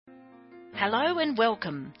Hello and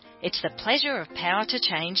welcome. It's the pleasure of Power to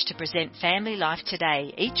Change to present Family Life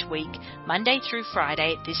Today each week, Monday through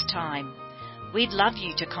Friday at this time. We'd love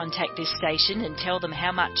you to contact this station and tell them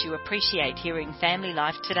how much you appreciate hearing Family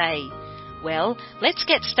Life Today. Well, let's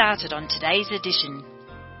get started on today's edition.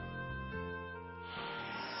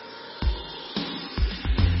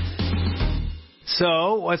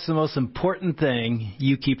 So, what's the most important thing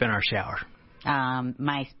you keep in our shower?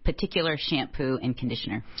 My particular shampoo and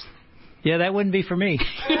conditioner. Yeah, that wouldn't be for me.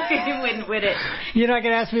 It wouldn't, would it? You're not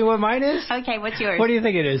going to ask me what mine is? Okay, what's yours? What do you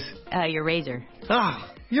think it is? Your razor. Oh,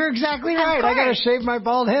 you're exactly right. I got to shave my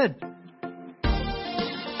bald head.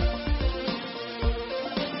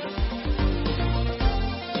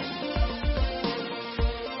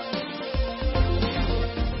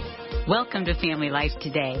 Welcome to Family Life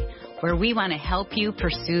Today, where we want to help you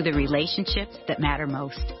pursue the relationships that matter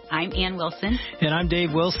most. I'm Ann Wilson. And I'm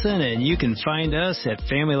Dave Wilson, and you can find us at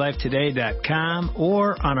FamilyLifeToday.com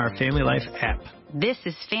or on our Family Life app. This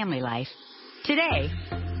is Family Life Today.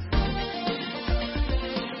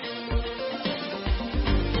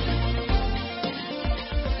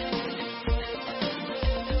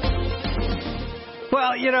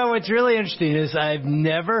 Well, you know, what's really interesting is I've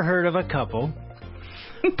never heard of a couple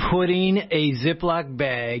putting a Ziploc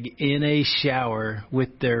bag in a shower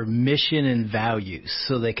with their mission and values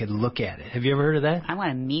so they could look at it. Have you ever heard of that? I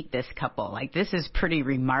want to meet this couple. Like, this is pretty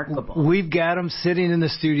remarkable. We've got them sitting in the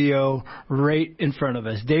studio right in front of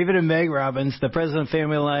us. David and Meg Robbins, the president of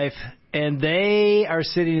Family Life, and they are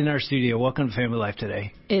sitting in our studio. Welcome to Family Life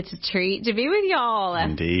Today. It's a treat to be with y'all.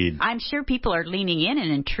 Indeed. I'm sure people are leaning in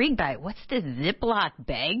and intrigued by it. What's this Ziploc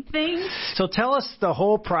bag thing? So tell us the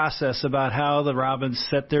whole process about how the Robbins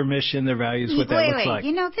set their mission, their values, what that looks like.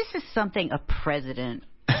 You know, this is something a president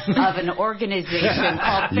of an organization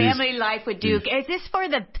called Family Life would do. Is this for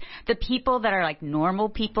the people that are like normal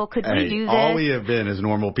people? Could we do this? All we have been is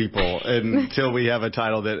normal people until we have a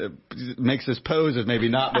title that makes us pose as maybe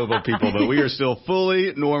not normal people, but we are still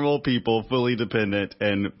fully normal people, fully dependent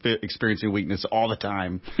and experiencing weakness all the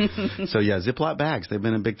time. So yeah, Ziploc bags, they've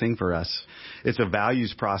been a big thing for us. It's a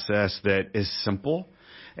values process that is simple.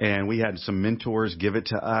 And we had some mentors give it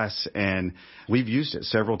to us, and we've used it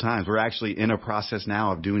several times. We're actually in a process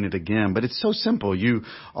now of doing it again, but it's so simple.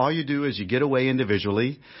 All you do is you get away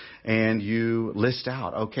individually and you list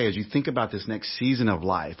out, okay, as you think about this next season of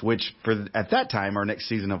life, which at that time, our next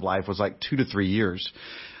season of life was like 2 to 3 years.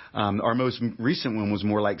 Our most recent one was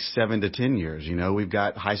more like 7 to 10 years. You know, we've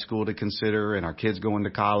got high school to consider and our kids going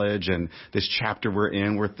to college, and this chapter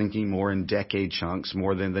we're thinking more in decade chunks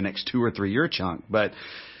more than the next 2 or 3 year chunk. But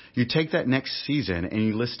you take that next season and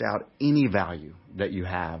you list out any value that you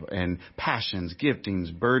have and passions,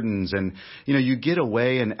 giftings, burdens, and, you know, you get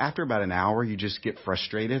away, and after about an hour, you just get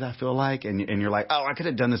frustrated, I feel like, and you're like, oh, I could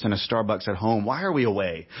have done this in a Starbucks at home. Why are we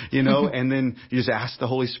away? You know, and then you just ask the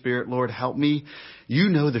Holy Spirit, Lord, help me. You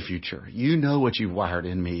know the future. You know what you've wired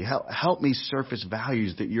in me. Help me surface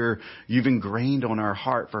values that you've ingrained on our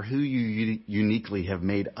heart for who you uniquely have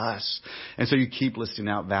made us. And so you keep listing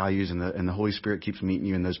out values, and the Holy Spirit keeps meeting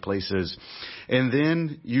you in those places. And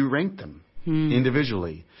then you rank them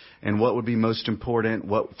individually. And what would be most important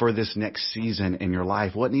for this next season in your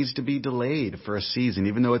life? What needs to be delayed for a season,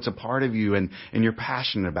 even though it's a part of you and you're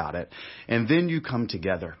passionate about it? And then you come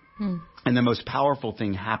together. And the most powerful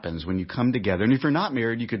thing happens when you come together. And if you're not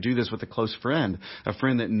married, you could do this with a close friend, a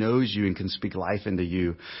friend that knows you and can speak life into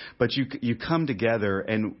you. But you come together,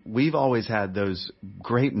 and we've always had those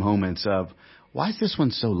great moments of, why is this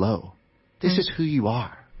one so low? This is who you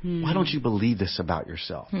are. Why don't you believe this about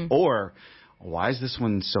yourself? Or, why is this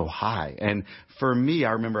one so high? And for me,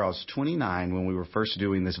 I remember I was 29 when we were first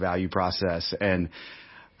doing this value process, and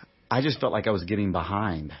I just felt like I was getting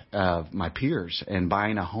behind my peers and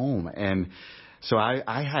buying a home. And so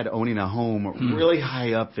I had owning a home really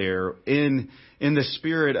high up there in the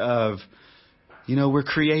spirit of, you know, we're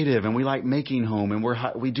creative and we like making home, and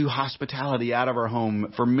we do hospitality out of our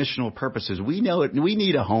home for missional purposes. We know it. We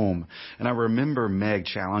need a home. And I remember Meg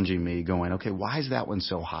challenging me, going, okay, why is that one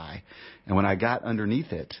so high? And when I got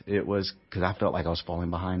underneath it, it was because I felt like I was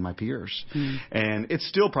falling behind my peers. And it's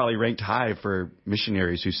still probably ranked high for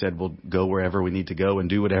missionaries who said, we'll go wherever we need to go and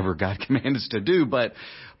do whatever God commands us to do. But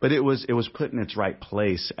it was put in its right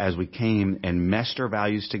place as we came and meshed our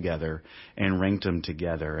values together and ranked them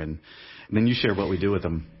together. And then you share what we do with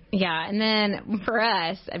them. Yeah, and then for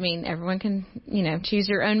us, I mean, everyone can, choose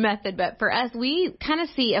your own method, but for us, we kind of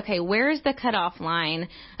see, okay, where's the cutoff line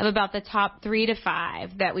of about the top 3 to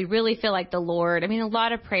 5 that we really feel like the Lord, a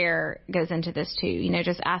lot of prayer goes into this too,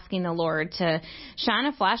 just asking the Lord to shine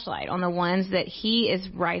a flashlight on the ones that He is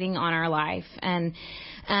writing on our life. And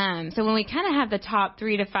So when we kind of have the top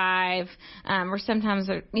 3 to 5, or sometimes,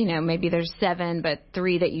 maybe there's 7, but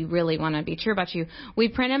 3 that you really want to be true about you, we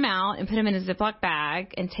print them out and put them in a Ziploc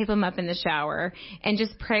bag and tape them up in the shower and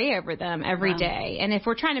just pray over them every day. And if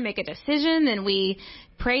we're trying to make a decision, then we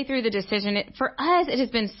pray through the decision. For us, it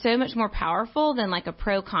has been so much more powerful than like a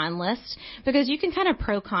pro-con list, because you can kind of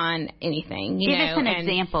pro-con anything. Give us an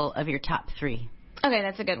example of your top 3. Okay,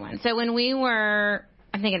 that's a good one. So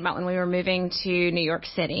I'm thinking about when we were moving to New York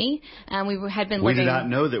City. We had been living... We did not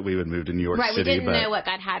know that we would move to New York City. Right, we didn't know what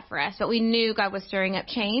God had for us, but we knew God was stirring up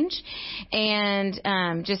change and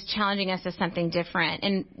just challenging us to something different.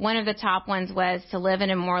 And one of the top ones was to live in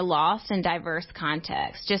a more lost and diverse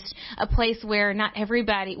context, just a place where not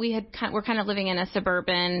everybody... We're kind of living in a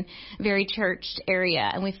suburban, very churched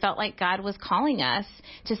area, and we felt like God was calling us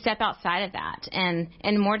to step outside of that and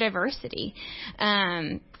more diversity.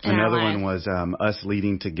 Another one was us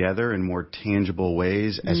leading together in more tangible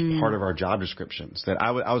ways as part of our job descriptions. That I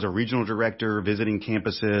was a regional director visiting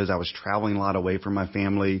campuses. I was traveling a lot away from my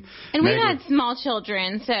family. And we had small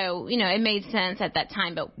children, so, it made sense at that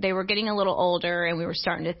time. But they were getting a little older, and we were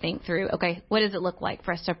starting to think through, okay, what does it look like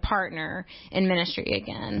for us to partner in ministry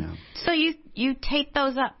again? Yeah. So you tape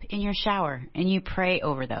those up in your shower, and you pray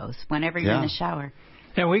over those whenever you're in the shower.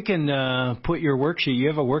 And we can put your worksheet. You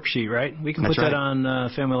have a worksheet, right? We can put that on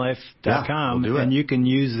FamilyLife.com, and you can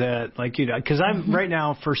use that like you do. Because I'm right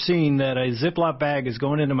now foreseeing that a Ziploc bag is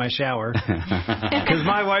going into my shower. Because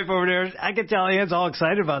my wife over there, I can tell Ann's all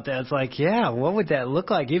excited about that. It's like, yeah, what would that look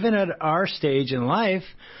like? Even at our stage in life.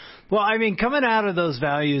 Well, I mean, coming out of those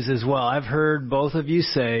values as well, I've heard both of you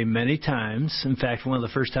say many times. In fact, one of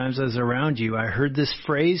the first times I was around you, I heard this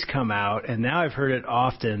phrase come out, and now I've heard it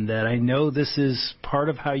often, that I know this is part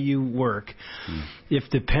of how you work. If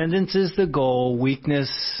dependence is the goal, weakness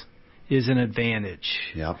is an advantage.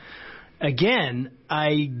 Yep. Again,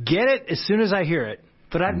 I get it as soon as I hear it,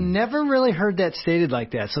 but I've never really heard that stated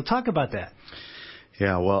like that. So talk about that.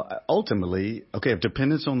 Yeah, well, ultimately, if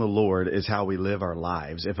dependence on the Lord is how we live our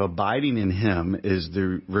lives, if abiding in Him is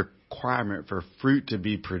the requirement for fruit to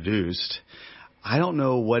be produced, I don't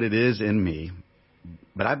know what it is in me,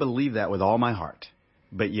 but I believe that with all my heart.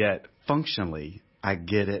 But yet, functionally, I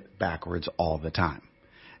get it backwards all the time.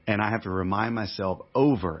 And I have to remind myself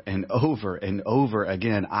over and over and over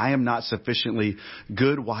again, I am not sufficiently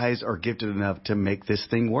good, wise, or gifted enough to make this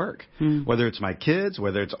thing work. Whether it's my kids,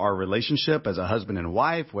 whether it's our relationship as a husband and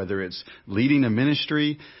wife, whether it's leading a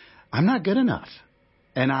ministry, I'm not good enough.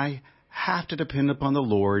 And I have to depend upon the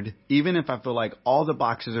Lord, even if I feel like all the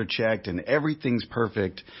boxes are checked and everything's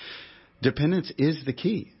perfect. Dependence is the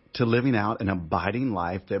key to living out an abiding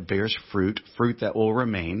life that bears fruit that will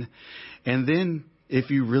remain. And then if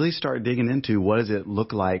you really start digging into what does it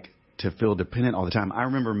look like to feel dependent all the time. I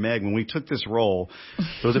remember Meg, when we took this role,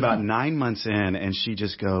 it was about 9 months in, and she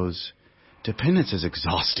just goes, dependence is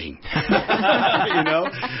exhausting. And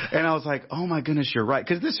I was like, oh my goodness, you're right.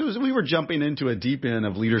 Because we were jumping into a deep end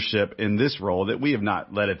of leadership in this role that we have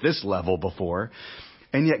not led at this level before.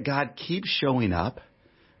 And yet God keeps showing up.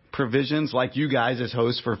 Provisions like you guys as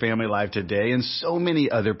hosts for Family Life today, and so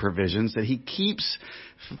many other provisions that He keeps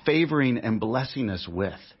favoring and blessing us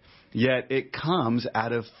with. Yet it comes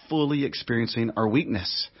out of fully experiencing our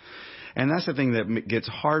weakness. And that's the thing that gets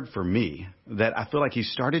hard for me, that I feel like He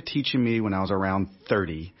started teaching me when I was around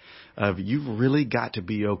 30 of you've really got to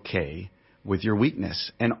be okay with your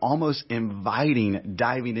weakness, and almost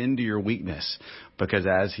diving into your weakness, because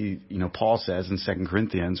as Paul says in 2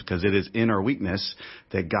 Corinthians, because it is in our weakness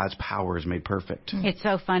that God's power is made perfect. It's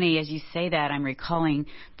so funny as you say that. I'm recalling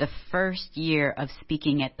the first year of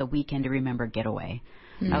speaking at the Weekend to Remember Getaway.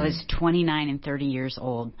 I was 29 and 30 years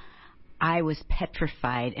old. I was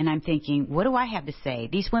petrified, and I'm thinking, what do I have to say?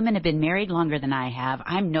 These women have been married longer than I have.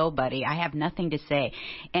 I'm nobody. I have nothing to say.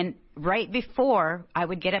 And right before I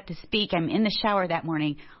would get up to speak, I'm in the shower that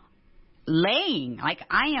morning laying, like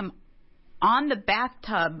I am on the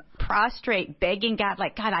bathtub, prostrate, begging God,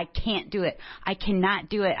 like, God, I can't do it. I cannot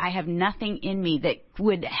do it. I have nothing in me that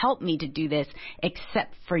would help me to do this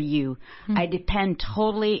except for you. I depend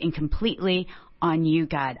totally and completely on you,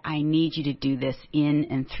 God. I need you to do this in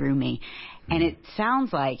and through me. And it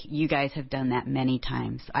sounds like you guys have done that many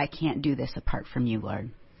times. I can't do this apart from you, Lord.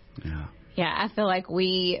 Yeah. Yeah, I feel like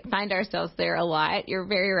we find ourselves there a lot. You're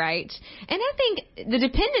very right. And I think the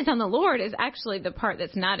dependence on the Lord is actually the part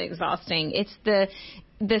that's not exhausting. It's the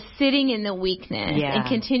sitting in the weakness and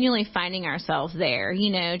continually finding ourselves there,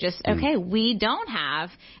 just, okay, we don't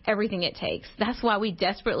have everything it takes. That's why we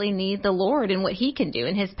desperately need the Lord and what he can do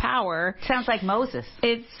and his power. Sounds like Moses.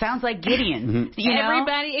 It sounds like Gideon.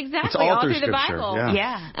 Everybody, exactly, it's all through through the Scripture. Bible.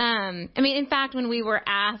 Yeah. In fact, when we were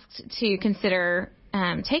asked to consider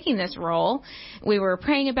taking this role, we were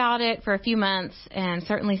praying about it for a few months and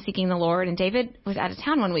certainly seeking the Lord. And David was out of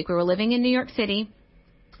town one week. We were living in New York City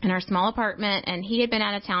in our small apartment, and he had been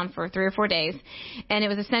out of town for 3 or 4 days. And it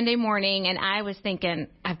was a Sunday morning, and I was thinking,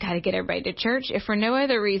 I've got to get everybody to church. If for no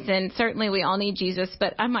other reason, certainly we all need Jesus,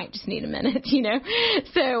 but I might just need a minute,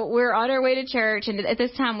 So we're on our way to church, and at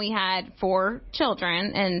this time we had 4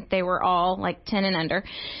 children, and they were all like 10 and under.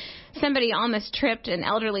 Somebody almost tripped an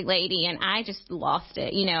elderly lady, and I just lost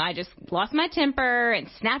it. I just lost my temper and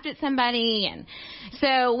snapped at somebody. And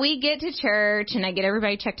so we get to church, and I get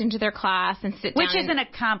everybody checked into their class and sit down. Which is an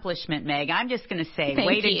accomplishment, Meg. I'm just going to say, Thank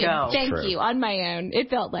way you. to go. Thank you. On my own. It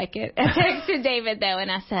felt like it. I texted David, though, and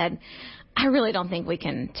I said, I really don't think we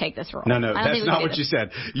can take this role. No, that's not what you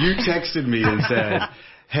said. You texted me and said,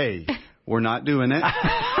 hey, we're not doing it.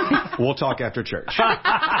 We'll talk after church.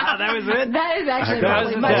 That was it? That is actually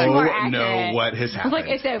probably much more accurate. Know what has happened. I was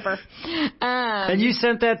like, it's over. And you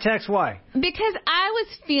sent that text, why? Because I was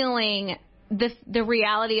feeling the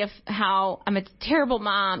reality of how I'm a terrible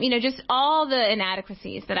mom, just all the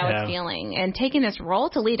inadequacies that I was feeling, and taking this role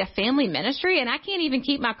to lead a family ministry, and I can't even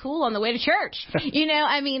keep my cool on the way to church.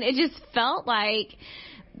 It just felt like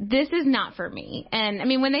this is not for me. And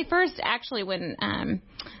when they first when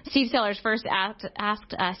Steve Sellers first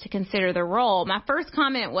asked us to consider the role, my first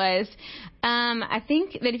comment was, I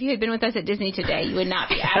think that if you had been with us at Disney today, you would not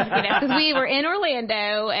be asking us, because we were in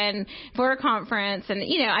Orlando and for a conference, and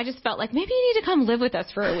I just felt like maybe you need to come live with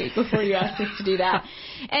us for a week before you ask us to do that.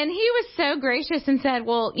 And he was so gracious and said,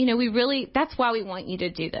 well, that's why we want you to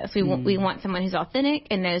do this. We want someone who's authentic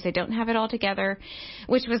and knows they don't have it all together,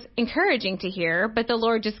 which was encouraging to hear. But the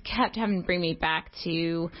Lord just kept having to bring me back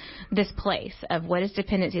to this place of what does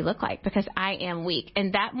dependency look like, because I am weak.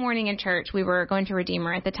 And that morning in church, we were going to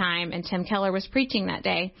Redeemer at the time, and Tim Keller was preaching that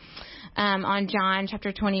day on John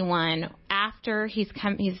chapter 21. After he's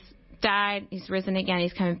died, he's risen again,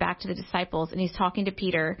 he's coming back to the disciples, and he's talking to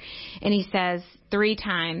Peter, and he says 3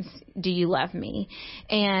 times, do you love me?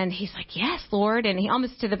 And he's like, yes, Lord. And he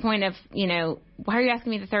almost to the point of, why are you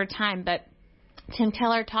asking me the 3rd time? But Tim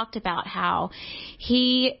Keller talked about how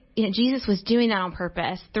Jesus was doing that on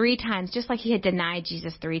purpose 3 times, just like he had denied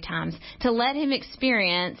Jesus 3 times, to let him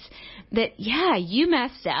experience that, yeah, you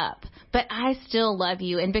messed up, but I still love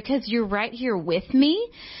you. And because you're right here with me,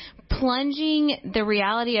 plunging the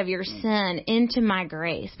reality of your sin into my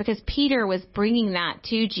grace, because Peter was bringing that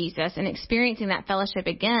to Jesus and experiencing that fellowship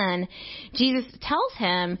again. Jesus tells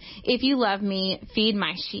him, if you love me, feed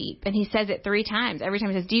my sheep. And he says it 3 times. Every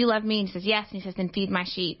time he says, do you love me? And he says, yes. And he says, then feed my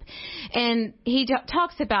sheep. And he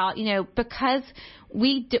talks about, because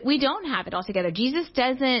we don't have it all together. Jesus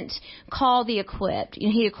doesn't call the equipped.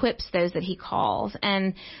 He equips those that he calls.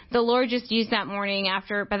 And the Lord just used that morning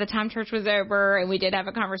by the time church was over and we did have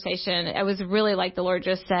a conversation, it was really like the Lord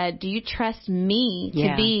just said, do you trust me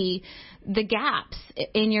to be the gaps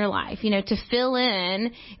in your life, to fill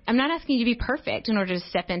in? I'm not asking you to be perfect in order to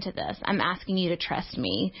step into this. I'm asking you to trust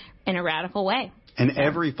me in a radical way. And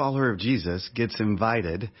every follower of Jesus gets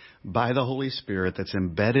invited by the Holy Spirit that's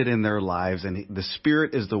embedded in their lives. And the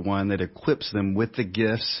Spirit is the one that equips them with the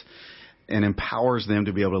gifts and empowers them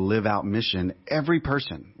to be able to live out mission. Every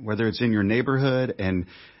person, whether it's in your neighborhood and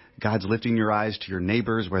God's lifting your eyes to your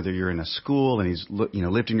neighbors, whether you're in a school and he's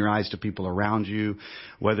lifting your eyes to people around you,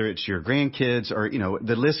 whether it's your grandkids or,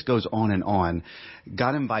 the list goes on and on.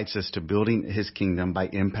 God invites us to building his kingdom by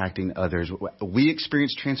impacting others. We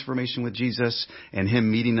experience transformation with Jesus and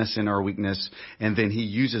him meeting us in our weakness. And then he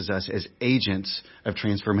uses us as agents of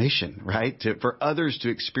transformation, right? For others to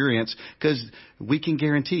experience, because we can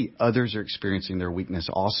guarantee others are experiencing their weakness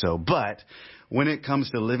also. But when it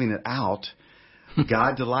comes to living it out,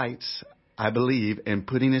 God delights, I believe, in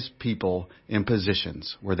putting his people in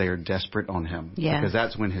positions where they are desperate on him. Yes. Because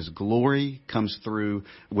that's when his glory comes through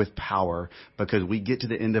with power, because we get to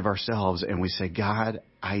the end of ourselves and we say, God,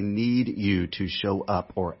 I need you to show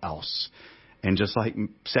up or else. And just like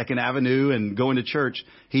 2nd Avenue and going to church,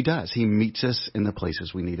 he does. He meets us in the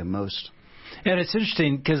places we need him most. And it's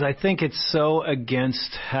interesting because I think it's so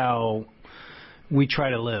against how we try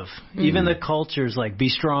to live. Even the culture's like, be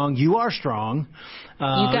strong. You are strong. You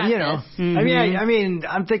got this. I mean,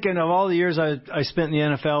 I'm thinking of all the years I spent in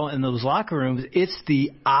the NFL in those locker rooms. It's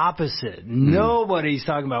the opposite. Nobody's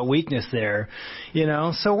talking about weakness there,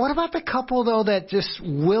 So what about the couple, though, that just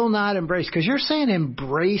will not embrace? Because you're saying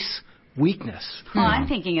embrace weakness. Well, I'm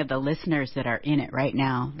thinking of the listeners that are in it right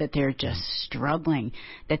now, that they're just struggling,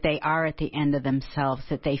 that they are at the end of themselves,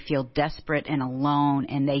 that they feel desperate and alone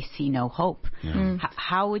and they see no hope.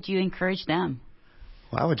 How would you encourage them?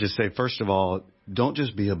 Well, I would just say, first of all, don't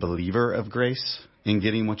just be a believer of grace in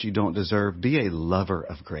getting what you don't deserve. Be a lover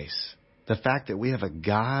of grace. The fact that we have a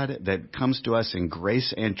God that comes to us in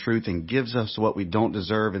grace and truth and gives us what we don't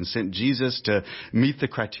deserve and sent Jesus to meet the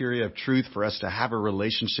criteria of truth for us to have a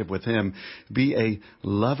relationship with Him. Be a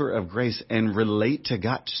lover of grace and relate to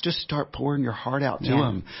God. Just start pouring your heart out to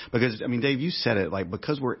Him. Because, I mean, Dave, you said it, like,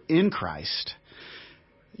 because we're in Christ.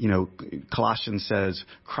 Colossians says,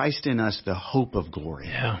 Christ in us, the hope of glory.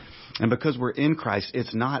 Yeah. And because we're in Christ,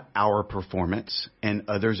 it's not our performance and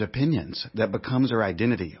others' opinions that becomes our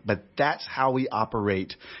identity. But that's how we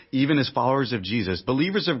operate, even as followers of Jesus.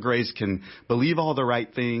 Believers of grace can believe all the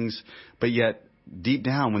right things, but yet deep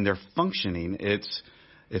down when they're functioning,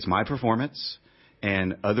 it's my performance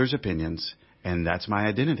and others' opinions, and that's my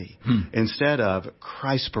identity. Instead of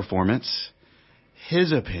Christ's performance,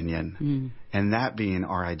 His opinion, and that being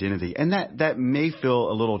our identity. And that may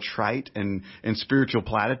feel a little trite and spiritual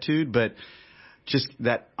platitude, but just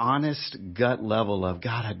that honest gut level of,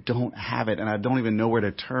 God, I don't have it, and I don't even know where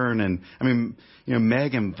to turn. And I mean,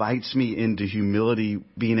 Meg invites me into humility,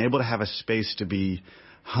 being able to have a space to be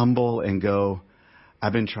humble and go,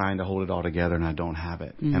 I've been trying to hold it all together and I don't have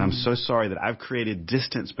it. And I'm so sorry that I've created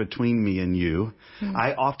distance between me and you.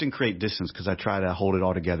 I often create distance because I try to hold it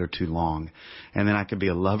all together too long. And then I could be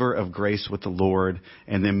a lover of grace with the Lord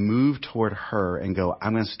and then move toward her and go,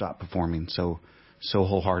 I'm going to stop performing so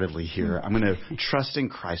wholeheartedly here. I'm going to trust in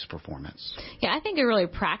Christ's performance. Yeah, I think a really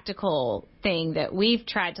practical thing that we've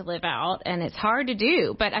tried to live out, and it's hard to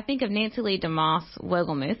do, but I think of Nancy Lee DeMoss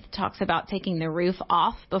Wogelmuth talks about taking the roof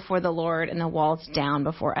off before the Lord and the walls down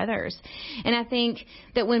before others. And I think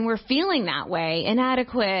that when we're feeling that way,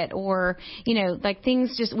 inadequate or, like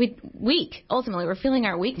things just weak, ultimately we're feeling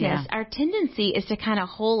our weakness, our tendency is to kind of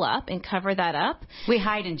hole up and cover that up. We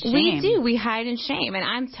hide in shame. We do. We hide in shame, and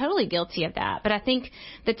I'm totally guilty of that. But I think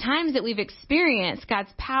the times that we've experienced God's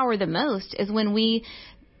power the most is when we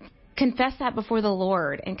confess that before the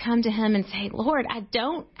Lord and come to Him and say, Lord, I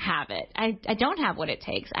don't have it. I don't have what it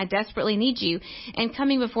takes. I desperately need you. And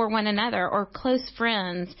coming before one another or close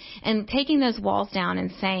friends and taking those walls down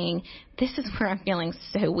and saying, this is where I'm feeling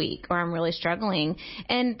so weak or I'm really struggling.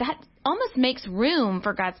 And that almost makes room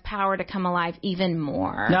for God's power to come alive even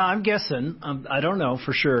more. Now, I'm guessing, I don't know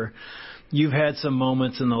for sure, you've had some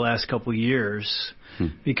moments in the last couple of years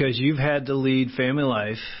because you've had to lead Family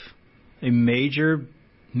Life, a major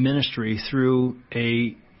ministry, through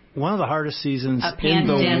one of the hardest seasons in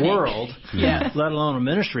the world, let alone a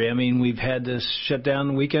ministry. I mean, we've had to shut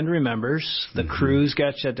down Weekend Remembers. The cruise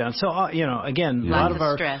got shut down. So, again, a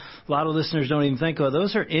lot of listeners don't even think,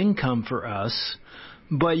 those are income for us.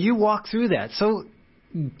 But you walk through that. So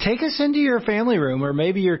take us into your family room or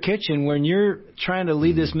maybe your kitchen when you're trying to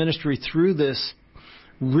lead this ministry through this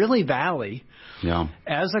really valley. Yeah.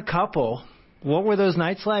 As a couple, what were those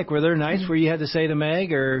nights like? Were there nights where you had to say to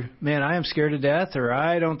Meg, or, man, I am scared to death, or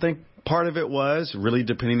I don't think... Part of it was really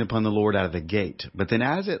depending upon the Lord out of the gate. But then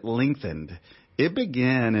as it lengthened, it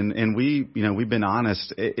began, and we've been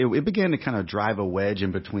honest, it began to kind of drive a wedge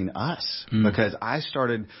in between us because I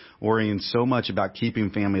started worrying so much about keeping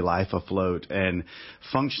Family Life afloat and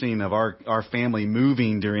functioning of our family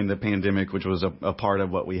moving during the pandemic, which was a part of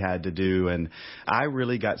what we had to do. And I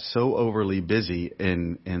really got so overly busy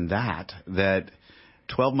in that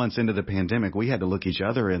 12 months into the pandemic, we had to look each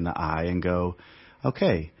other in the eye and go,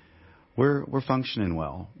 okay, we're functioning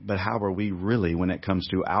well, but how are we really when it comes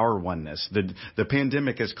to our oneness? The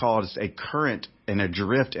pandemic has caused a current and a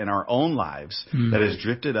drift in our own lives that has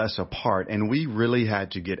drifted us apart, and we really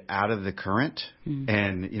had to get out of the current.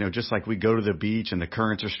 And, just like we go to the beach and the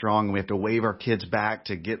currents are strong and we have to wave our kids back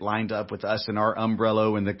to get lined up with us and our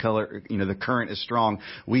umbrella and the color, the current is strong.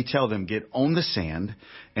 We tell them, get on the sand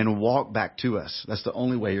and walk back to us. That's the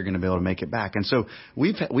only way you're going to be able to make it back. And so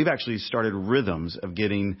we've actually started rhythms of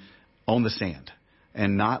getting on the sand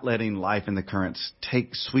and not letting life and the currents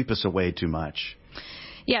sweep us away too much.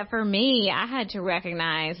 Yeah, for me, I had to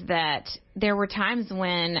recognize that there were times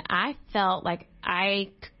when I felt like I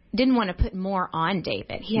didn't want to put more on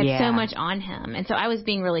David. He had so much on him. And so I was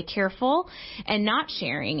being really careful and not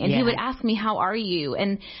sharing. And he would ask me, how are you?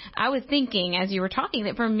 And I was thinking, as you were talking,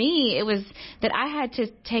 that for me, it was that I had to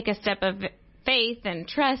take a step of faith and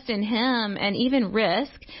trust in him and even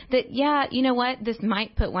risk that, you know what, this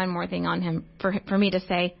might put one more thing on him for me to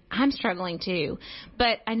say, I'm struggling too.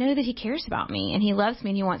 But I know that he cares about me and he loves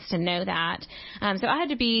me and he wants to know that. So I had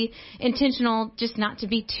to be intentional just not to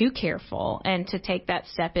be too careful and to take that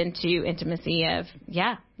step into intimacy of,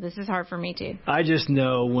 this is hard for me too. I just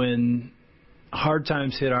know when hard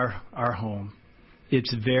times hit our home,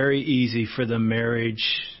 it's very easy for the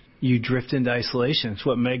marriage. You drift into isolation. It's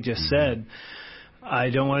what Meg just said.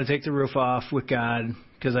 I don't want to take the roof off with God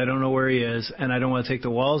because I don't know where he is, and I don't want to take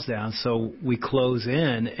the walls down. So we close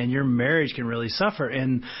in, and your marriage can really suffer.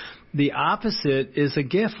 And the opposite is a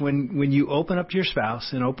gift. When you open up to your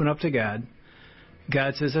spouse and open up to God,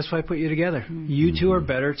 God says, that's why I put you together. You two are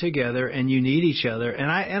better together, and you need each other.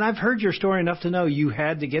 And I've heard your story enough to know you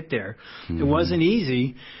had to get there. It wasn't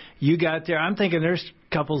easy. You got there. I'm thinking there's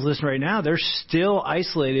couples listening right now. They're still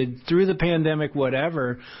isolated through the pandemic,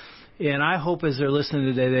 whatever. And I hope as they're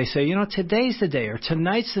listening today, they say, today's the day or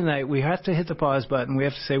tonight's the night. We have to hit the pause button. We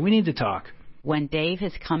have to say, we need to talk. When Dave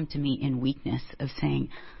has come to me in weakness of saying,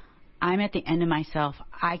 I'm at the end of myself.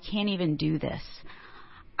 I can't even do this.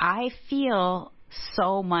 I feel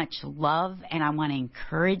so much love, and I want to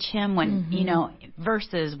encourage him when,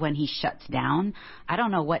 versus when he shuts down. I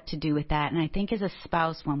don't know what to do with that. And I think as a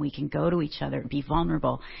spouse, when we can go to each other, be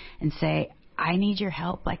vulnerable and say, I need your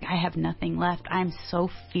help. Like, I have nothing left. I'm so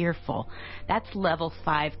fearful. That's level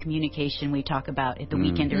 5 communication we talk about at the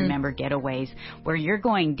Weekend to Remember Getaways, where you're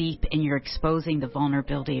going deep and you're exposing the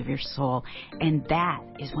vulnerability of your soul. And that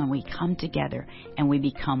is when we come together and we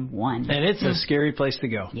become one. And it's a scary place to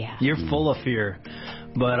go. Yeah. You're full of fear.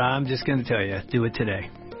 But I'm just going to tell you, do it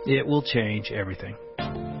today. It will change everything.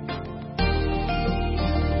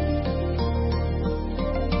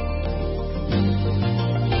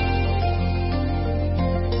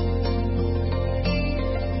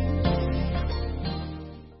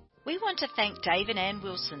 To thank Dave and Ann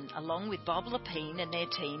Wilson along with Bob Lapine and their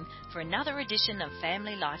team for another edition of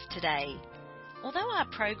Family Life Today. Although our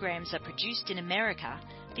programs are produced in America,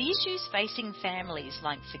 the issues facing families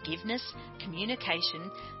like forgiveness,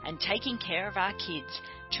 communication and taking care of our kids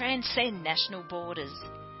transcend national borders.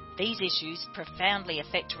 These issues profoundly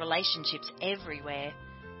affect relationships everywhere.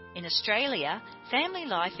 In Australia, Family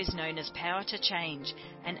Life is known as Power to Change,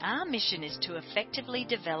 and our mission is to effectively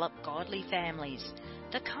develop godly families.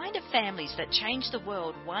 The kind of families that change the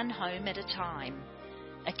world one home at a time.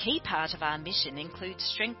 A key part of our mission includes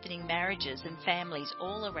strengthening marriages and families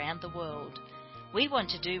all around the world. We want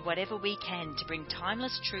to do whatever we can to bring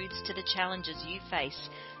timeless truths to the challenges you face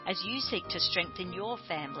as you seek to strengthen your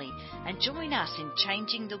family and join us in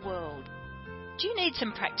changing the world. Do you need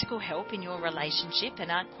some practical help in your relationship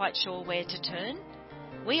and aren't quite sure where to turn?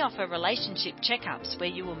 We offer relationship checkups where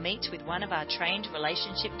you will meet with one of our trained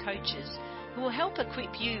relationship coaches who will help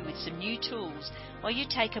equip you with some new tools while you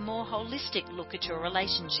take a more holistic look at your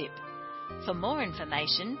relationship. For more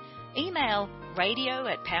information, email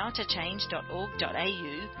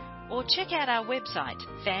radio@powertochange.org.au or check out our website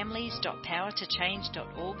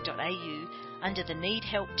families.powertochange.org.au under the Need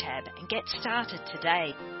Help tab and get started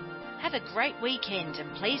today. Have a great weekend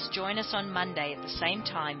and please join us on Monday at the same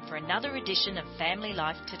time for another edition of Family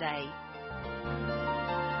Life Today.